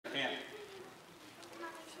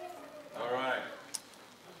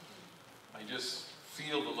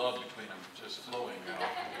love between them, just flowing out.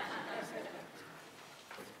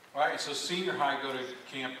 All right, so senior high go to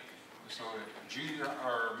camp, so junior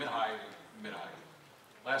or mid-high.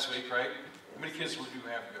 Last week, right? How many kids would you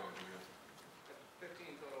have go? 15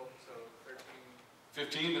 total, so 13.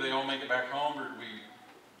 15? Do they all make it back home, or did we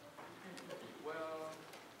Well,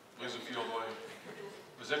 lose a few on the way?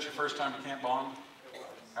 Was that your first time to Camp Bond? it was.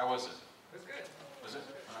 How was it? It was good. Was it?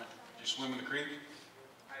 All right. Did you swim in the creek?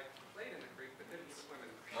 I played in the creek, but didn't swim in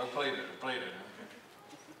the creek. I played it. Okay.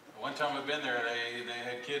 One time I've been there, they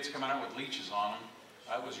had kids coming out with leeches on them.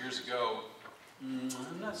 That was years ago.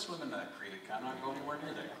 I'm not swimming in that creek. I'm not going anywhere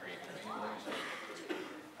near that creek.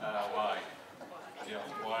 Why? Yeah,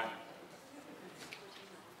 why?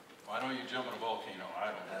 Why don't you jump in a volcano? I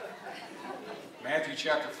don't know. Matthew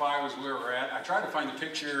chapter 5 is where we're at. I tried to find the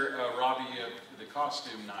picture, Robbie, of the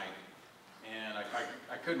costume night, and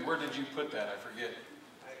I couldn't. Where did you put that? I forget.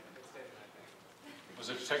 I stayed in that thing. Was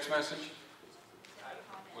it a text message?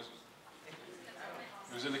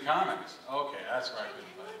 It was in the comments. Okay, that's right.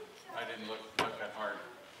 I didn't look that hard.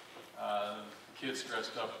 The kids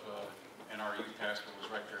dressed up, and our youth pastor was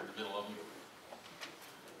right there in the middle of them.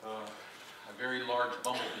 A very large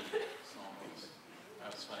bumblebee. So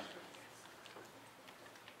that's funny.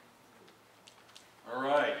 All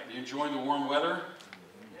right, you enjoying the warm weather?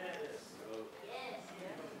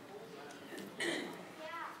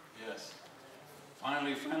 Yes.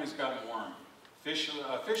 Finally it's gotten warm.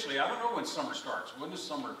 Officially, I don't know when summer starts. When does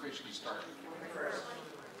summer officially start?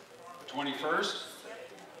 21st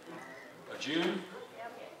of June?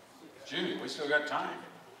 June, we still got time.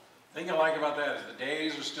 The thing I like about that is the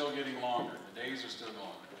days are still getting longer. The days are still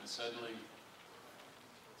longer. And suddenly,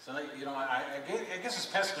 you know, I guess it's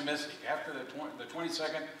pessimistic. After the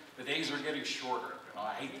 22nd, the days are getting shorter. You know,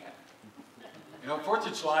 I hate that. You know, 4th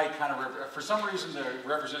of July kind of, for some reason,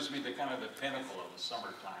 represents me the kind of the pinnacle of the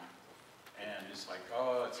summertime. And it's like,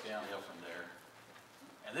 oh, it's downhill from there.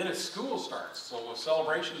 And then school starts, so a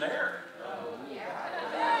celebration there.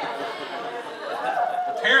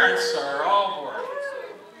 The parents are all for it.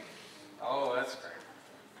 Oh, that's great.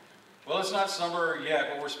 Well, it's not summer yet,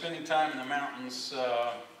 but we're spending time in the mountains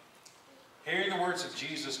hearing the words of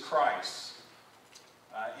Jesus Christ.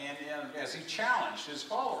 And as he challenged his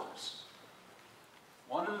followers.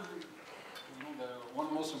 One of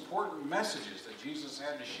the most important messages that Jesus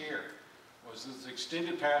had to share was this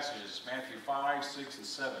extended passages, Matthew 5, 6, and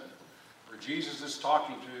 7, where Jesus is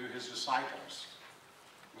talking to his disciples.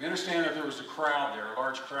 We understand that there was a crowd there, a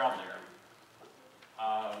large crowd there.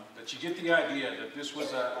 But you get the idea that this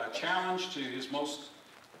was a challenge to his most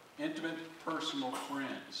intimate, personal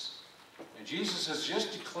friends. And Jesus has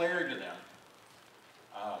just declared to them,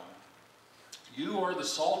 you are the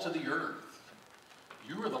salt of the earth.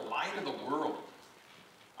 You are the light of the world.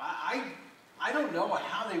 I don't know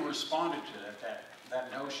how they responded to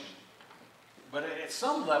that notion, but at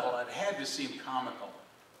some level it had to seem comical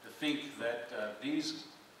to think that these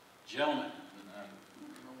gentlemen,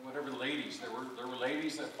 whatever ladies, there were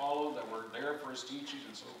ladies that followed, that were there for his teachings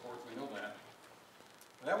and so forth, we know that.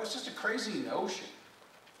 But that was just a crazy notion.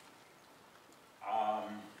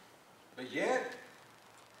 But yet,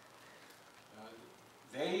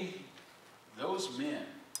 those men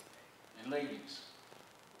and ladies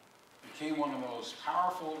became one of the most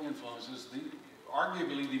powerful influences,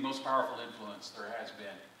 arguably the most powerful influence there has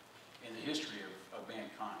been in the history of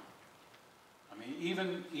mankind. I mean,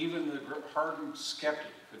 even the hardened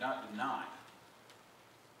skeptic could not deny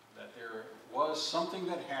that there was something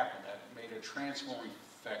that happened that made a transforming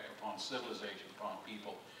effect upon civilization, upon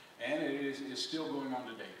people, and it is still going on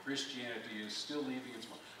today. Christianity is still leaving its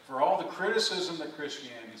mark. For all the criticism that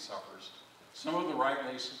Christianity suffers, some of them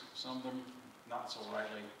rightly, some of them not so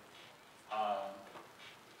rightly,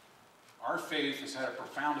 our faith has had a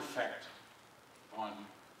profound effect on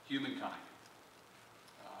humankind.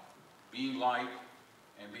 Being light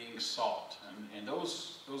and being salt. And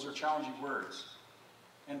those are challenging words.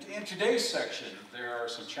 And in today's section, there are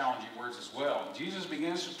some challenging words as well. Jesus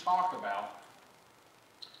begins to talk about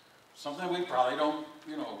something we probably don't,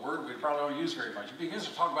 a word we probably don't use very much. He begins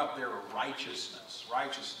to talk about their righteousness.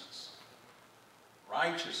 Righteousness.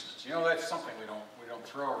 Righteousness. You know, that's something we don't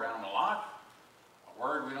throw around a lot. A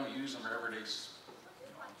word we don't use in our everyday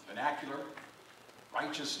vernacular.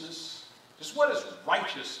 Righteousness. Just what is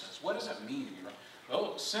righteousness? What does it mean to be right?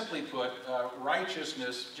 Well, simply put,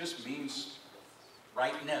 righteousness just means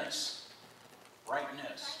rightness.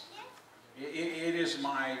 Rightness. It is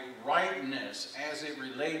my rightness as it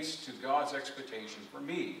relates to God's expectation for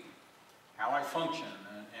me, how I function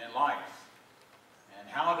in life, and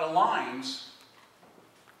how it aligns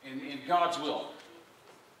in God's will.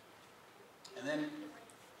 And then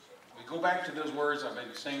go back to those words. I've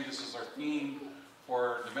been saying this is our theme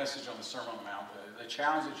for the message on the Sermon on the Mount. The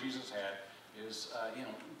challenge that Jesus had is,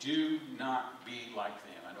 do not be like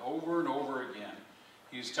them. And over again,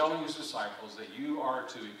 he's telling his disciples that you are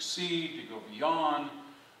to exceed, to go beyond,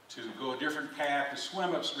 to go a different path, to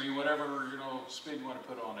swim upstream, whatever, spin you want to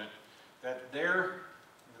put on it. That their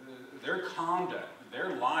conduct,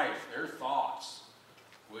 their life, their thoughts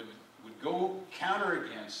would go counter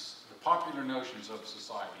against the popular notions of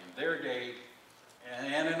society in their day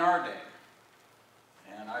and in our day.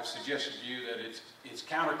 And I've suggested to you that it's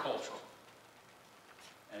countercultural.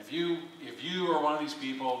 And if you are one of these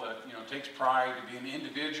people that takes pride to be an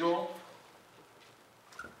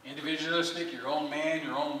individualistic, your own man,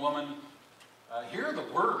 your own woman, here are the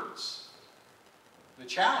words, the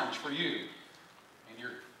challenge for you in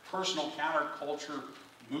your personal counterculture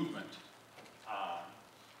movement.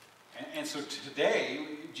 And so today,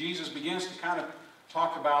 Jesus begins to kind of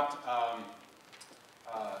talk about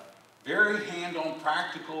very hand-on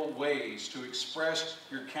practical ways to express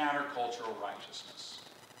your countercultural righteousness.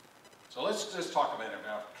 So let's just talk about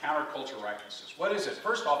countercultural righteousness. What is it?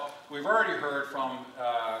 First off, we've already heard from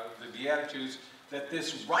the Beatitudes that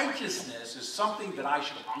this righteousness is something that I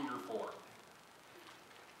should hunger for.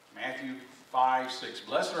 Matthew 5:6.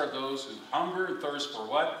 Blessed are those who hunger and thirst for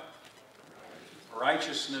what?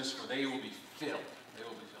 Righteousness, for they will be filled. They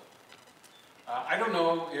will be filled. I don't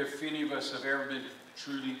know if any of us have ever been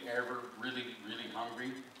truly, really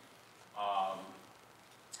hungry.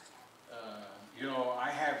 I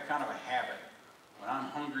have kind of a habit. When I'm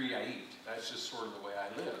hungry, I eat. That's just sort of the way I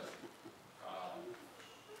live.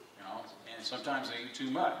 And sometimes I eat too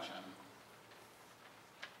much. I'm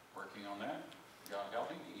working on that. God help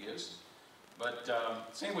me, He is. But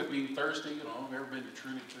same with being thirsty. I've never been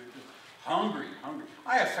truly hungry.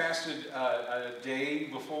 I have fasted a day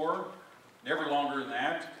before, never longer than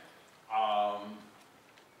that.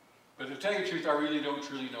 But to tell you the truth, I really don't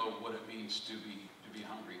truly know what it means to be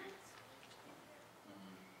hungry.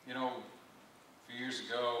 A few years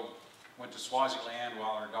ago, went to Swaziland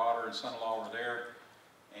while our daughter and son-in-law were there,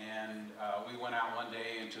 and we went out one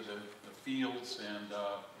day into the fields and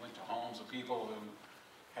went to homes of people who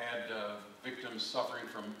had victims suffering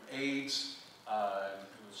from AIDS.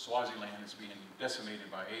 Swaziland is being decimated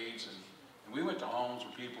by AIDS, and we went to homes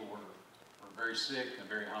where people were very sick and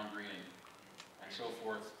very hungry and so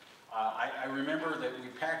forth. I remember that we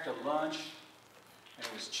packed a lunch, and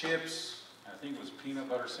it was chips, I think it was a peanut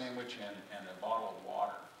butter sandwich and a bottle of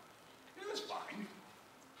water. It was fine.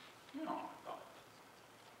 I thought,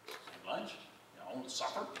 lunch,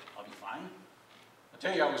 supper, I'll be fine. I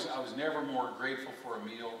tell you, I was never more grateful for a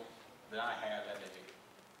meal than I had that day.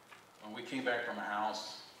 When we came back from our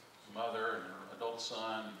house, mother and her adult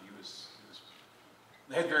son,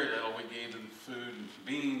 they had very little. We gave them food and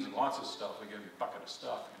beans and lots of stuff. We gave them a bucket of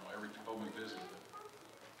stuff, every time we visited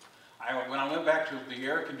them. When I went back to the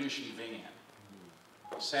air-conditioned van,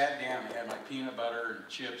 I sat down and had my peanut butter and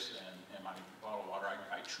chips and my bottle of water.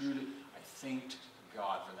 I thanked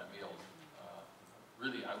God for that meal.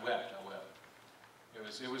 Really, I wept.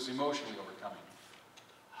 It was emotionally overcoming.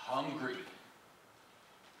 Hunger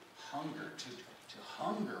to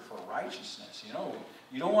hunger for righteousness.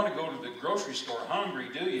 You don't want to go to the grocery store hungry,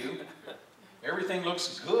 do you? Everything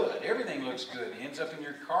looks good. Everything looks good. It ends up in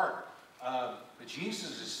your cart. But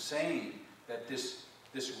Jesus is saying that this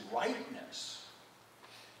rightness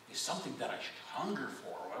is something that I should hunger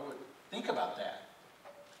for. I would think about that.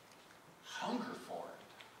 Hunger for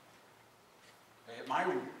it. My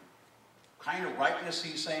kind of rightness,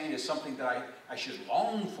 he's saying, is something that I should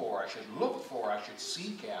long for, I should look for, I should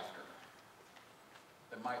seek after.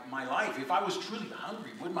 That my life, if I was truly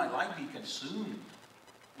hungry, would my life be consumed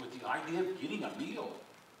with the idea of getting a meal?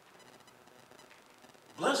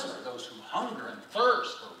 Blessed are those who hunger and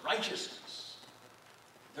thirst for righteousness.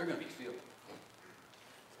 They're going to be filled.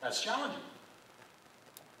 That's challenging.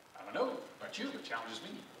 I don't know about you, but it challenges me.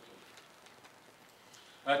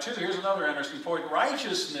 Two, here's another interesting point.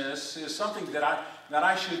 Righteousness is something that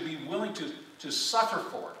I should be willing to suffer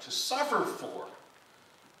for. To suffer for.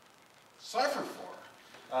 Suffer for.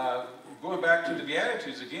 Going back to the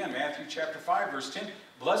Beatitudes again, Matthew chapter 5, verse 10.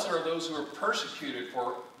 Blessed are those who are persecuted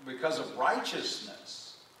because of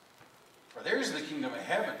righteousness, for theirs is the kingdom of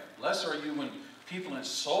heaven. Blessed are you when people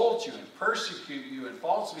insult you and persecute you and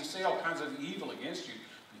falsely say all kinds of evil against you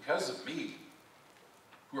because of me,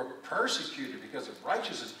 who are persecuted because of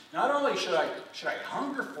righteousness. Not only should I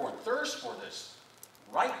hunger for and thirst for this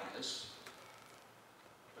rightness,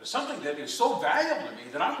 but it's something that is so valuable to me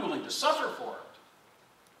that I'm willing to suffer for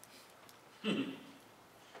it.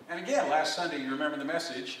 And again, last Sunday, you remember the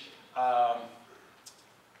message.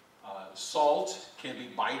 Salt can be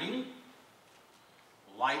biting.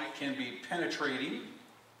 Light can be penetrating.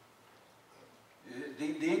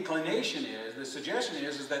 The inclination is, the suggestion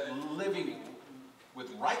is that living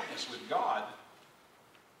with rightness with God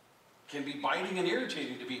can be biting and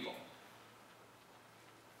irritating to people.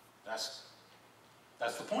 That's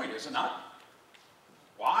the point, is it not?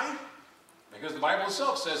 Why? Because the Bible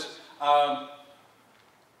itself says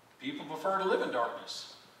people prefer to live in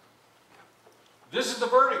darkness. This is the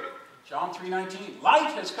verdict. John 3:19.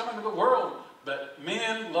 Light has come into the world, but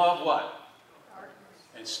men love what?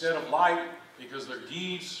 Darkness instead of light, because their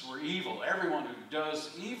deeds were evil. Everyone who does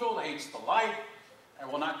evil hates the light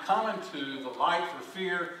and will not come into the light for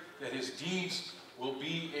fear that his deeds will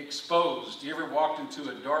be exposed. You ever walked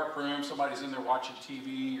into a dark room, somebody's in there watching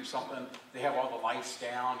TV or something, they have all the lights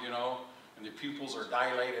down, you know, and their pupils are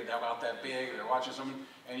dilated, they're about that big, they're watching something,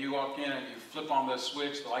 and you walk in and you flip on the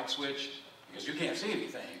switch, the light switch, because you can't see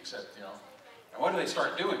anything except, you know. And what do they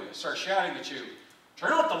start doing? They start shouting at you,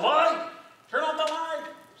 turn off the light! Turn off the light!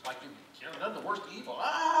 It's like you've done the worst evil.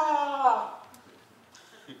 Ah!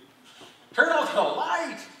 Turn off the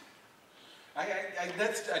light!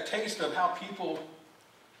 That's a taste of how people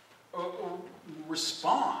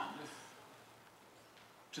respond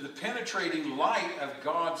to the penetrating light of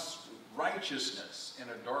God's righteousness in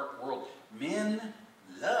a dark world. Men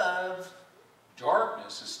love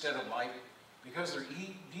darkness instead of light because their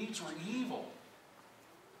deeds were evil.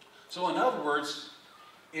 So in other words,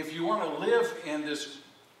 if you want to live in this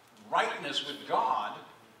rightness with God,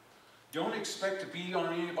 don't expect to be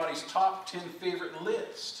on anybody's top 10 favorite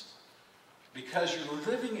list, because you're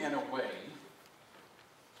living in a way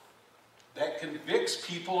that convicts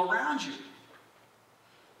people around you.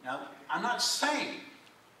 Now, I'm not saying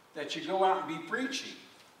that you go out and be preachy.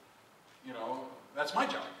 You know, that's my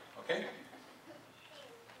job, okay?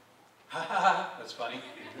 Ha ha ha, that's funny.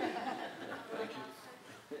 Thank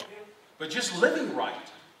you. But just living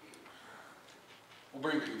right will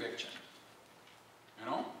bring conviction. You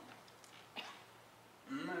know?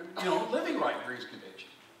 Living right brings conviction.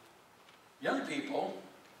 Young people,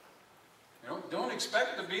 don't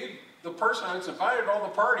expect to be the person that's invited to all the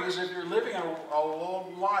parties if you're living a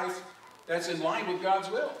life that's in line with God's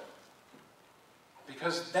will.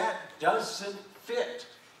 Because that doesn't fit.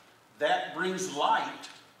 That brings light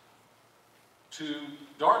to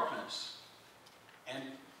darkness. And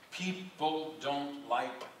people don't like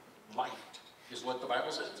light, is what the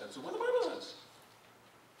Bible says. That's what the Bible says.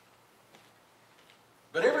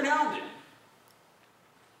 But every now and then,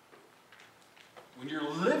 when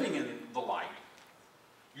you're living in the light,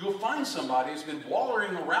 you'll find somebody who's been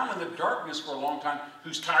wallowing around in the darkness for a long time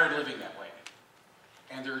who's tired of living that way.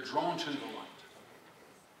 And they're drawn to the light.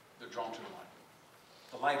 They're drawn to the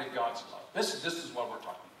light. The light of God's love. This is what we're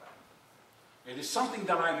talking about. It is something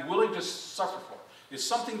that I'm willing to suffer for. It's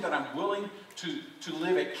something that I'm willing to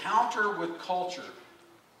live a counter with culture.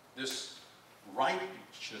 This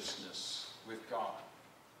righteousness with God.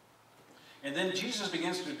 And then Jesus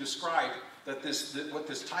begins to describe that what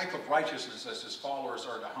this type of righteousness as his followers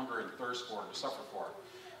are to hunger and thirst for, to suffer for.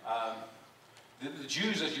 The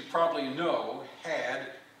Jews, as you probably know,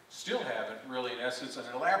 still have it really in essence, an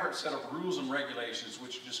elaborate set of rules and regulations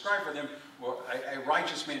which describe for them what a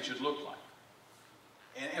righteous man should look like.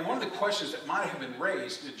 And one of the questions that might have been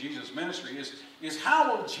raised in Jesus' ministry is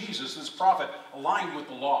how will Jesus, this prophet, align with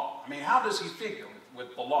the law? I mean, how does he figure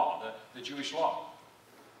with the law, the Jewish law?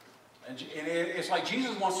 And it's like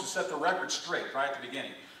Jesus wants to set the record straight right at the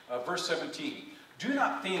beginning. Verse 17. Do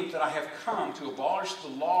not think that I have come to abolish the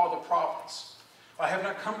law of the prophets. I have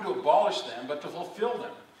not come to abolish them, but to fulfill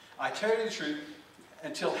them. I tell you the truth,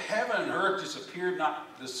 until heaven and earth disappear,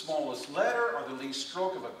 not the smallest letter or the least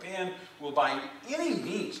stroke of a pen will by any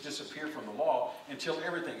means disappear from the law until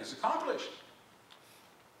everything is accomplished.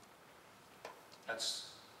 That's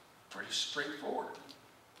pretty straightforward.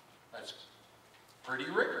 That's pretty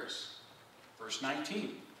rigorous. Verse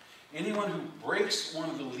 19. Anyone who breaks one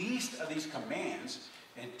of the least of these commands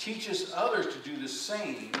and teaches others to do the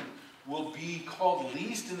same will be called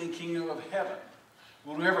least in the kingdom of heaven.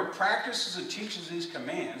 Whoever practices and teaches these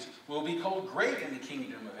commands will be called great in the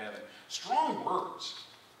kingdom of heaven. Strong words.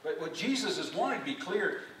 But what Jesus is wanting to be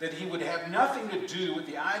clear, that he would have nothing to do with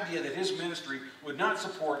the idea that his ministry would not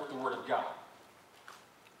support the Word of God.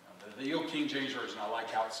 The old King James Version, I like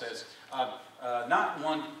how it says, not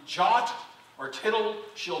one jot or tittle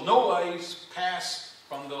shall no ways pass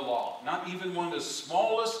from the law. Not even one of the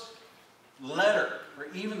smallest letter or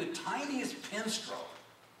even the tiniest pen stroke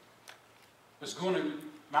was going to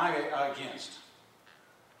nigh against.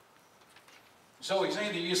 So he's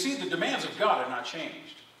saying that you see the demands of God have not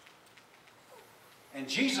changed. And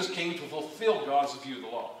Jesus came to fulfill God's view of the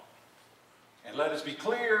law. And let us be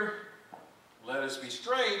clear, let us be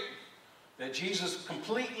straight, that Jesus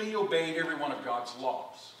completely obeyed every one of God's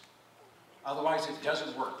laws. Otherwise, it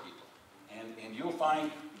doesn't work, people. And you'll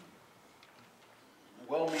find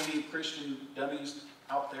well-meaning Christian dummies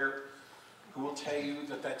out there who will tell you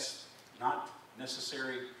that that's not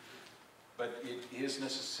necessary, but it is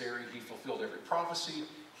necessary. He fulfilled every prophecy.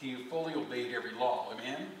 He fully obeyed every law.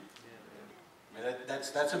 Amen? I mean,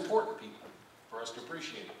 that's important, people, for us to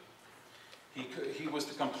appreciate it. He was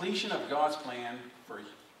the completion of God's plan for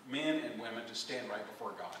men and women to stand right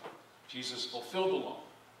before God. Jesus fulfilled the law.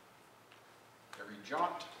 Every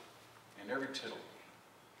jot and every tittle.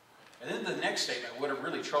 And then the next statement would have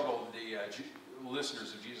really troubled the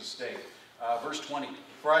listeners of Jesus' day. Verse 20,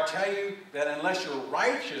 for I tell you that unless your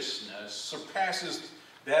righteousness surpasses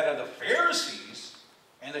that of the Pharisees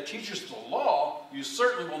and the teachers of the law, you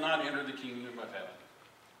certainly will not enter the kingdom of heaven.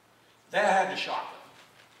 That had to shock them.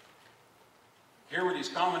 Here were these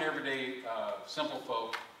common, everyday, simple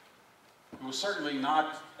folk who were certainly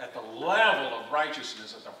not at the level of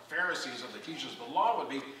righteousness that the Pharisees or the teachers of the law would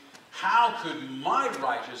be. How could my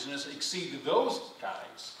righteousness exceed those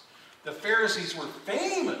guys? The Pharisees were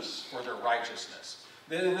famous for their righteousness.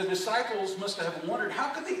 The disciples must have wondered, how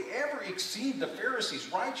could they ever exceed the Pharisees'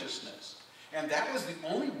 righteousness? And that was the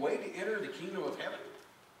only way to enter the kingdom of heaven.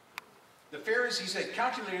 The Pharisees had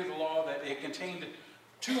calculated the law that it contained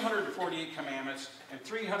 248 commandments and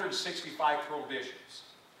 365 prohibitions.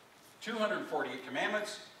 248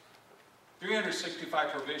 commandments, 365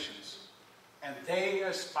 prohibitions. And they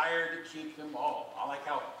aspired to keep them all. I like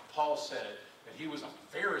how Paul said it, that he was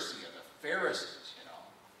a Pharisee of the Pharisees, you know.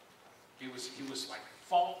 He was like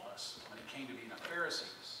faultless when it came to being a Pharisee.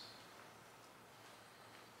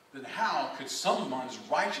 Then how could someone's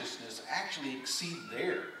righteousness actually exceed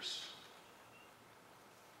theirs?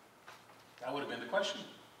 That would have been the question.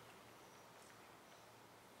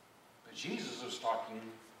 But Jesus was talking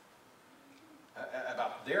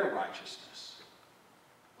about their righteousness.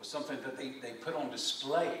 It was something that they put on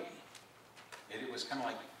display. And it was kind of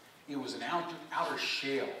like, it was an outer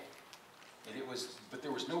shell. But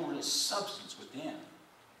there was no real substance within.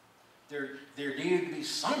 There needed to be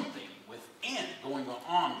something within going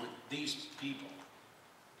on with these people.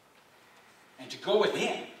 And to go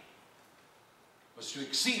within was to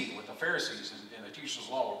exceed what the Pharisees and the teachers of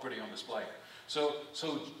the law were putting on display. So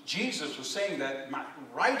Jesus was saying that my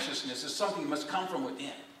righteousness is something that must come from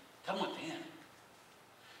within. Come within.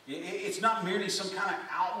 It's not merely some kind of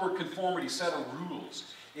outward conformity set of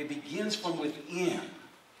rules. It begins from within.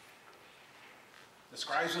 The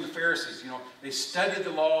scribes and the Pharisees, they studied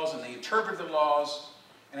the laws and they interpreted the laws.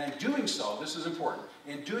 And in doing so, this is important,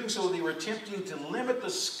 in doing so they were attempting to limit the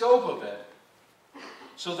scope of it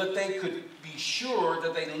so that they could be sure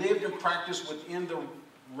that they lived and practiced within the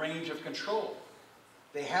range of control.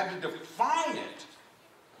 They had to define it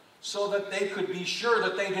so that they could be sure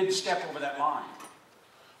that they didn't step over that line.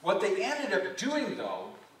 What they ended up doing, though,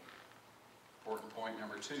 important point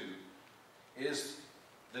number 2, is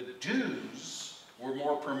the do's were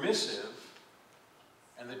more permissive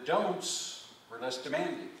and the don'ts were less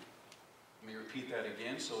demanding. Let me repeat that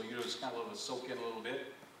again so you just kind of let it soak in a little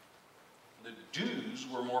bit. The do's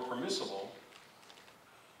were more permissible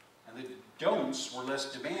and the don'ts were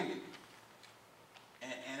less demanding.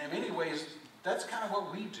 And in many ways, that's kind of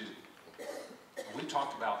what we do. We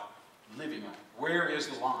talked about living life. Where is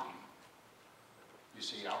the line? You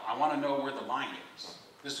see, I want to know where the line is.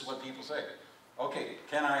 This is what people say. Okay,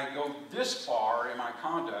 can I go this far in my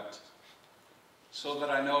conduct so that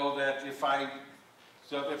I know that if I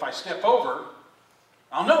step over,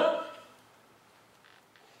 I'll know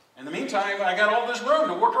it. In the meantime, I got all this room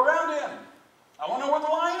to work around in. I want to know where the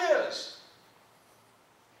line is.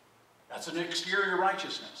 That's an exterior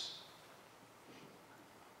righteousness.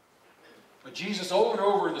 But Jesus, over and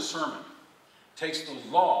over in the sermon, takes the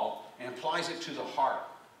law and applies it to the heart.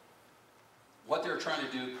 What they're trying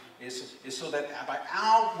to do is so that by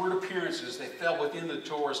outward appearances, they fell within the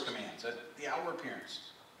Torah's commands, the outward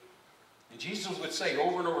appearance. And Jesus would say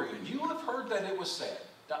over and over again, you have heard that it was said, ...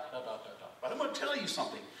 But I'm going to tell you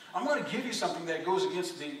something. I'm going to give you something that goes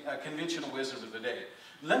against the conventional wisdom of the day.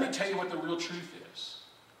 Let me tell you what the real truth is.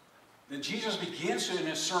 Then Jesus begins to, in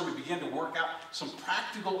his sermon, begin to work out some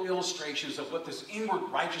practical illustrations of what this inward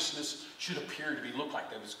righteousness should appear to look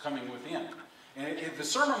like that is coming within. And if the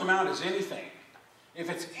Sermon on the Mount is anything, if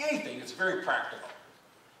it's anything, it's very practical.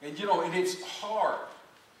 And and it's hard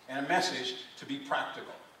in a message to be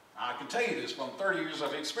practical. Now, I can tell you this from 30 years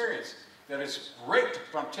of experience, that it's great to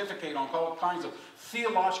pontificate on all kinds of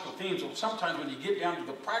theological themes, but sometimes when you get down to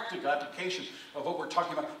the practical application of what we're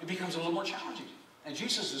talking about, it becomes a little more challenging. And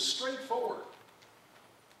Jesus is straightforward.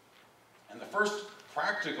 And the first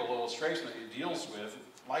practical illustration that he deals with,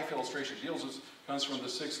 life illustration he deals with, comes from the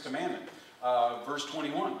 6th commandment, verse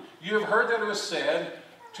 21. You have heard that it was said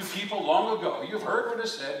to people long ago, you have heard what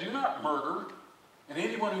is said, do not murder, and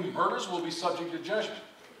anyone who murders will be subject to judgment.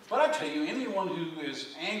 But I tell you, anyone who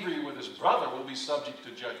is angry with his brother will be subject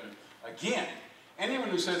to judgment. Again, anyone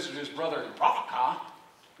who says to his brother, Raka,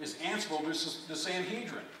 is answerable to the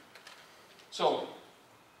Sanhedrin. So,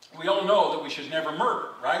 we all know that we should never murder,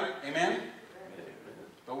 right? Amen?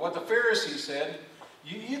 But what the Pharisees said,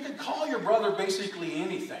 you could call your brother basically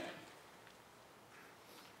anything.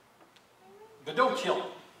 But don't kill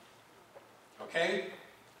him. Okay?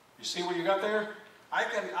 You see what you got there? I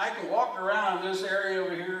can walk around this area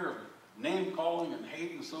over here of name calling and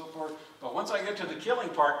hate and so forth, but once I get to the killing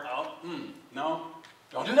part, no,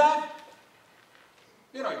 don't do that.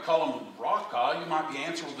 You know, you call him Raka, you might be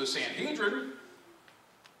answerable to the Sanhedrin,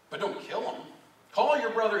 but don't kill him. Call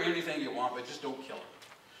your brother anything you want, but just don't kill him.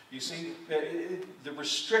 You see, the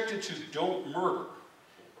restricted to don't murder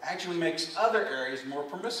actually makes other areas more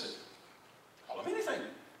permissive. Call him anything.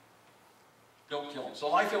 Don't kill him. So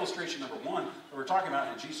life illustration number 1 that we're talking about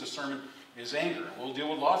in Jesus' sermon is anger. We'll deal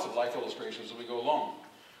with lots of life illustrations as we go along.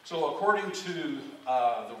 So according to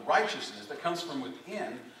the righteousness that comes from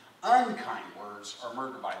within, unkind words are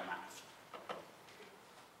murdered by the mouth.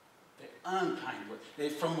 The unkind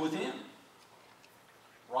words. From within.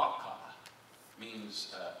 Raka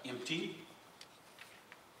means empty.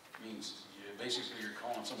 Means basically you're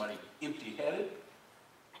calling somebody empty-headed,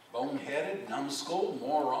 bone-headed, numbskull,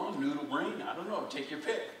 moron, noodle brain. I don't know. Take your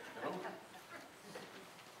pick. You know?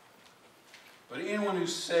 But anyone who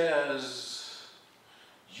says,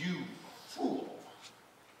 you fool,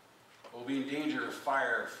 will be in danger of the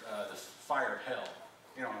fire of hell.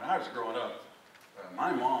 You know, when I was growing up,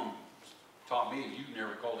 my mom taught me, you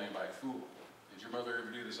never called anybody a fool. Did your mother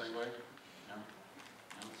ever do the same way? No?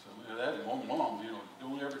 No? So that mom, you know,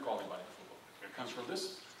 don't ever call anybody a fool. It comes from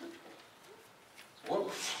this.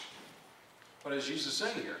 What is Jesus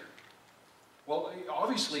saying here? Well,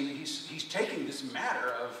 obviously, he's taking this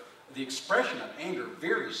matter of the expression of anger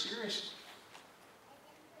very seriously.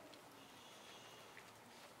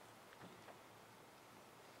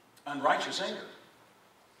 Unrighteous anger.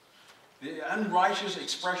 The unrighteous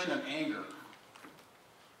expression of anger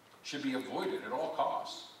should be avoided at all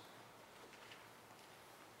costs.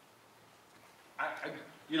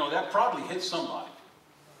 You know, that probably hits somebody.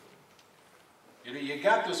 You know, you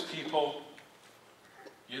got those people,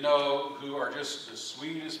 you know, who are just the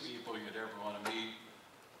sweetest people you'd ever want to meet.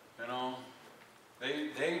 You know,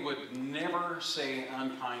 they would never say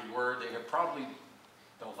an unkind word. They have probably,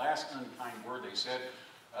 the last unkind word they said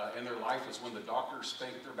in their life is when the doctor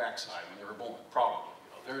spanked their backside when they were born, probably.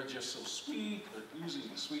 You know, they're just so sweet, they're oozing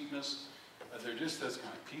the sweetness. They're just those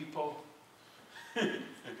kind of people.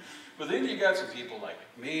 But then you got some people like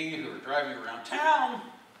me who are driving around town.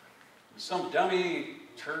 Some dummy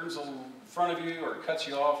turns in front of you or cuts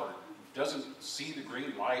you off or doesn't see the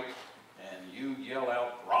green light and you yell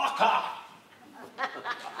out, Raka!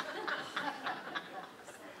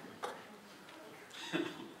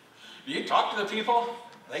 You talk to the people,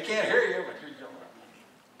 they can't hear you, but you're yelling at them.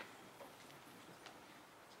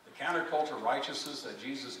 The counterculture righteousness that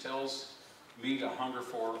Jesus tells me to hunger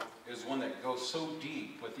for is one that goes so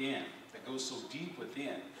deep within,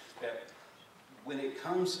 that when it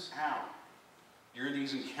comes out during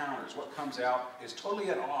these encounters, what comes out is totally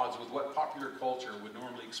at odds with what popular culture would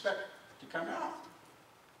normally expect to come out.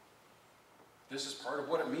 This is part of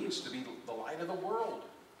what it means to be the light of the world.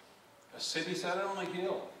 A city set on a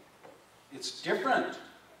hill. It's different.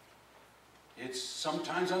 It's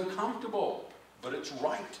sometimes uncomfortable, but it's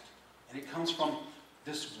right. And it comes from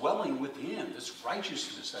this welling within, this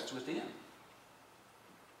righteousness that's within.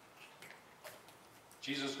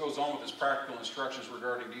 Jesus goes on with his practical instructions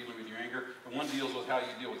regarding dealing with your anger. And one deals with how you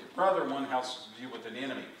deal with your brother, one how you deal with an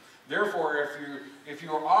enemy. Therefore, if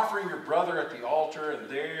you are offering your brother at the altar and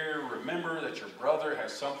there remember that your brother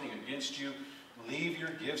has something against you, leave your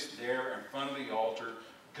gifts there in front of the altar.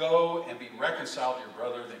 Go and be reconciled to your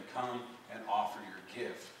brother, then come and offer your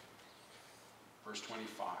gift. Verse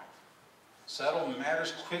 25. Settle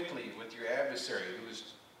matters quickly with your adversary who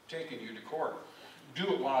is taking you to court. Do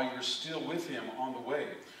it while you're still with him on the way.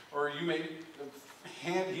 Or he may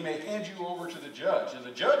hand you over to the judge, and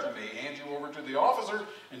the judge may hand you over to the officer,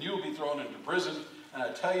 and you will be thrown into prison. And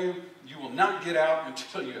I tell you, you will not get out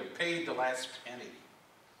until you have paid the last penny.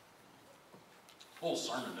 Whole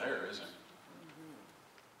sermon there, isn't it?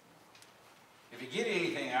 if you get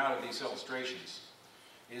anything out of these illustrations,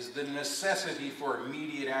 is the necessity for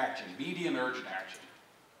immediate action, immediate and urgent action.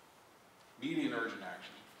 Immediate and urgent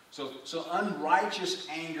action. So unrighteous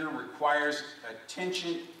anger requires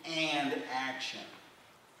attention and action.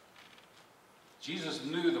 Jesus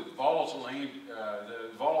knew the volatile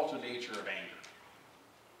nature of anger.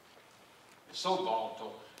 It's so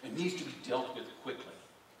volatile, it needs to be dealt with quickly.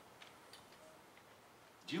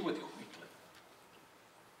 Deal with it quickly.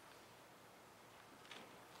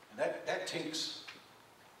 And that takes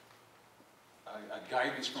a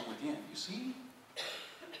guidance from within. You see?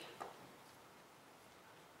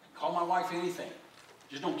 Call my wife anything.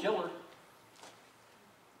 Just don't kill her.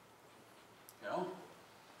 You know?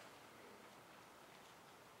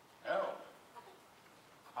 No.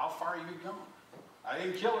 How far are you going? I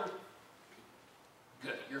didn't kill her.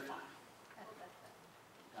 Good, you're fine.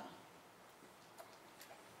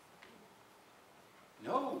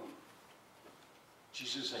 No.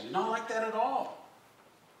 Jesus is saying, not like that at all.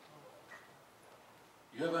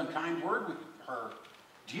 You have an unkind word with her.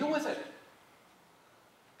 Deal with it.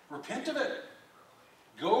 Repent of it.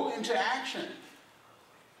 Go into action.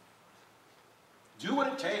 Do what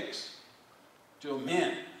it takes to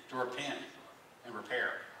amend, to repent, and repair.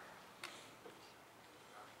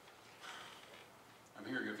 I'm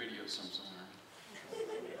hearing a video somewhere.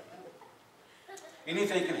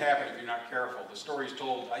 Anything can happen if you're not careful. The story's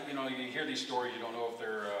told, you hear these stories, you don't know if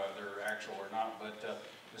they're actual or not, but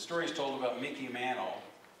the story's told about Mickey Mantle,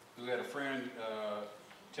 who had a friend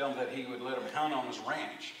tell him that he would let him hunt on his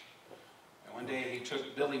ranch. And one day he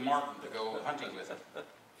took Billy Martin to go hunting with him.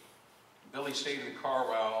 Billy stayed in the car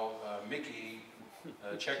while Mickey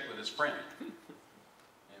checked with his friend.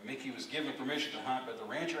 And Mickey was given permission to hunt, but the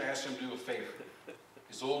rancher asked him to do a favor.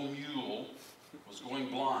 His old mule was going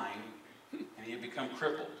blind, and he had become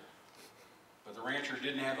crippled. But the rancher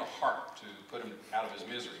didn't have the heart to put him out of his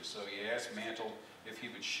misery, so he asked Mantle if he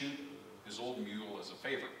would shoot his old mule as a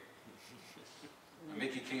favor. When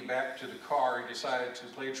Mickey came back to the car, he decided to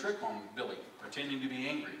play a trick on Billy, pretending to be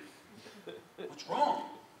angry. What's wrong?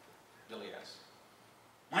 Billy asked.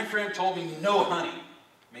 My friend told me no hunting.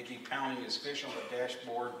 Mickey pounding his fish on the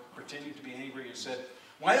dashboard, pretending to be angry, and said,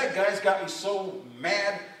 why, that guy's got me so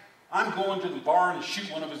mad, I'm going to the barn and shoot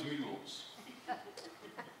one of his mules.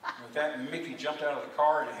 With that, Mickey jumped out of the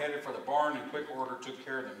car and headed for the barn in quick order, took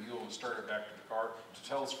care of the mule, and started back to the car to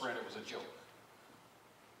tell his friend it was a joke.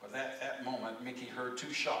 But at that moment, Mickey heard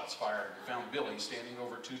 2 shots fired and found Billy standing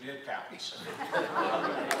over 2 dead cows.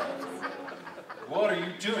 What are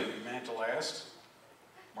you doing? Mantle asked.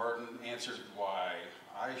 Martin answered, why,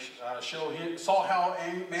 I saw how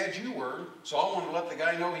mad you were, so I wanted to let the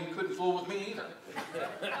guy know he couldn't fool with me either.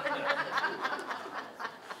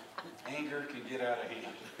 Anger can get out of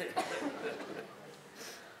hand.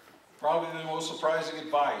 Probably the most surprising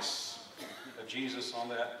advice of Jesus on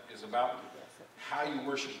that is about how you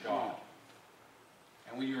worship God.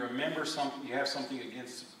 And when you remember something, you have something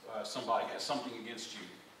against somebody has something against you.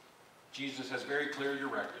 Jesus has very clear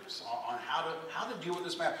directives on how to deal with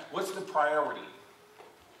this matter. What's the priority?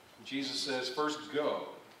 Jesus says, first go,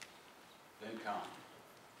 then come.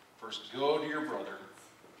 First go to your brother,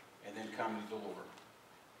 and then come to the Lord.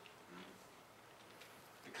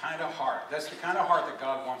 The kind of heart, that's the kind of heart that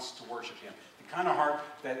God wants to worship Him. The kind of heart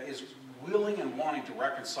that is willing and wanting to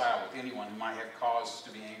reconcile with anyone who might have cause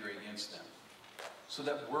to be angry against them. So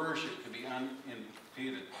that worship can be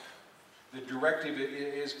unimpeded. The directive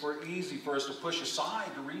is easy for us to push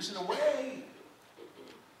aside, to reason away.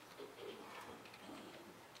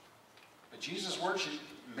 But Jesus' word should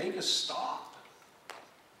make us stop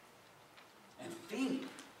and think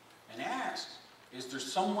and ask, is there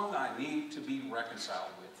someone I need to be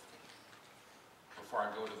reconciled with before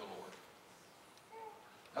I go to the Lord?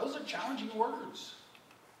 Those are challenging words.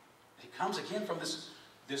 It comes again from this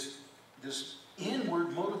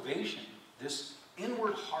inward motivation, this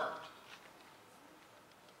inward heart.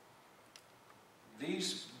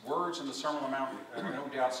 These words in the Sermon on the Mount are no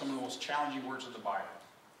doubt some of the most challenging words in the Bible.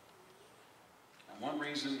 And one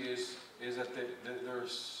reason is that they're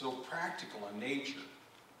so practical in nature.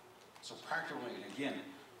 So practical, and again,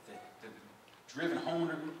 they're driven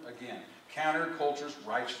home again. Counterculture's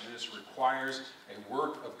righteousness requires a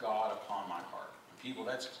work of God upon my heart. And people,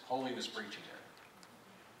 that's holiness preaching there.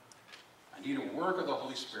 I need a work of the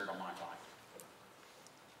Holy Spirit on my life.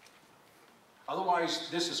 Otherwise,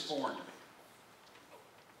 this is foreign to me.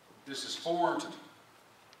 This is foreign to me.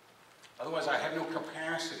 Otherwise, I have no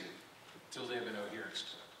capacity to live in adherence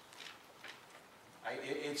to it.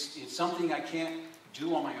 It's something I can't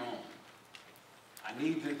do on my own. I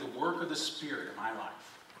need the work of the Spirit in my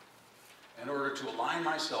life. in order to align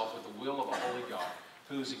myself with the will of a holy God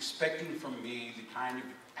who is expecting from me the kind of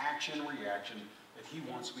action and reaction that he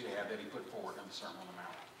wants me to have, that he put forward in the Sermon on the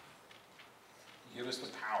Mount. Give us the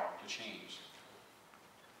power to change.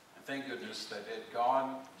 And thank goodness that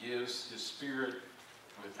God gives his Spirit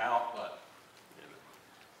without what?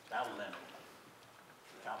 Without limit.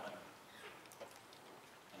 Without limit.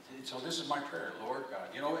 And so this is my prayer, Lord God.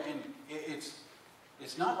 You know, and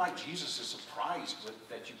it's not like Jesus is surprised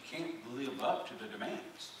that you can't live up to the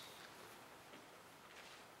demands.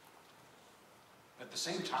 At the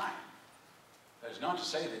same time, that is not to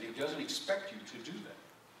say that he doesn't expect you to do that.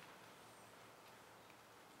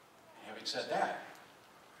 Having said that,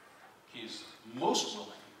 he is most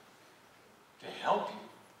willing to help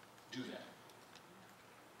you do that.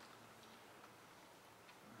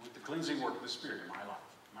 With the cleansing work of the Spirit in my life,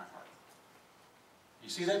 in my heart. You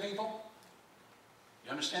see that, people?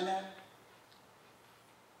 You understand that?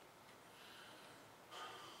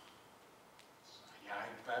 Yeah,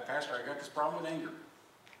 Pastor, I got this problem with anger.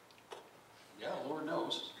 Yeah, the Lord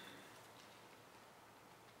knows.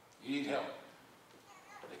 You need help.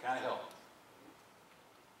 The kind of help.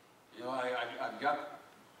 You know, I've got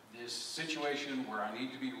this situation where I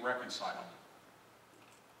need to be reconciled.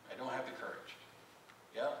 I don't have the courage.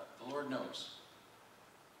 Yeah, the Lord knows.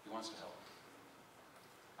 He wants to help.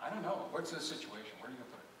 I don't know. What's the situation? Where are you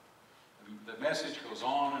going to put it? The message goes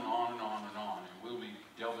on and on and on and on, and we'll be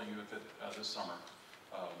delving with it this summer.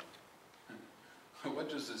 What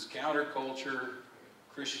does this counterculture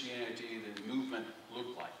Christianity, the movement,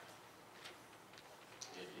 look like?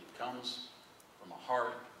 It comes from a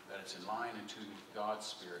heart that it's in line into God's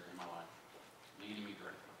Spirit in my life, leading me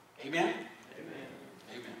directly. Amen? Amen.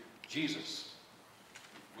 Amen. Jesus,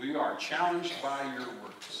 we are challenged by your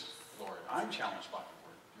words, Lord. I'm challenged by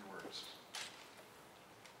your words.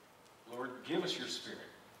 Lord, give us your Spirit.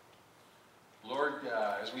 Lord,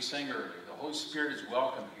 as we sang earlier, the Holy Spirit is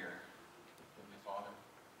welcome here. Heavenly Father.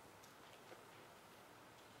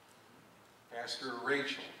 Pastor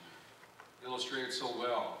Rachel illustrated so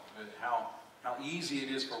well how easy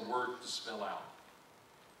it is for words to spill out.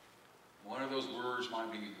 One of those words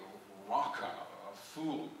might be raka, a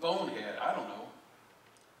fool, bonehead, I don't know.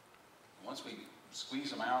 Once we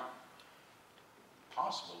squeeze them out,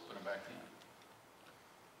 possible to put them back in.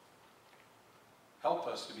 Help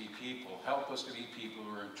us to be people. Help us to be people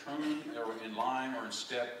who are in tune, or in line, or in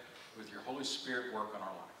step with your Holy Spirit work on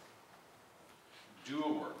our life. Do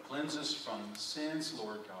a work. Cleanse us from sins,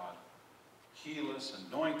 Lord God. Heal us,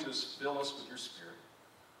 anoint us, fill us with your Spirit.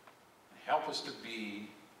 And help us to be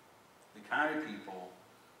the kind of people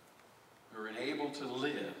who are enabled to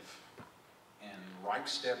live in right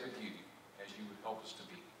step with you as you would help us to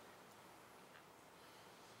be.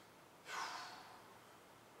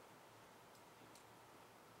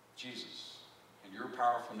 Jesus, in your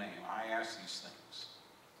powerful name, I ask these things.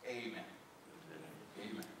 Amen.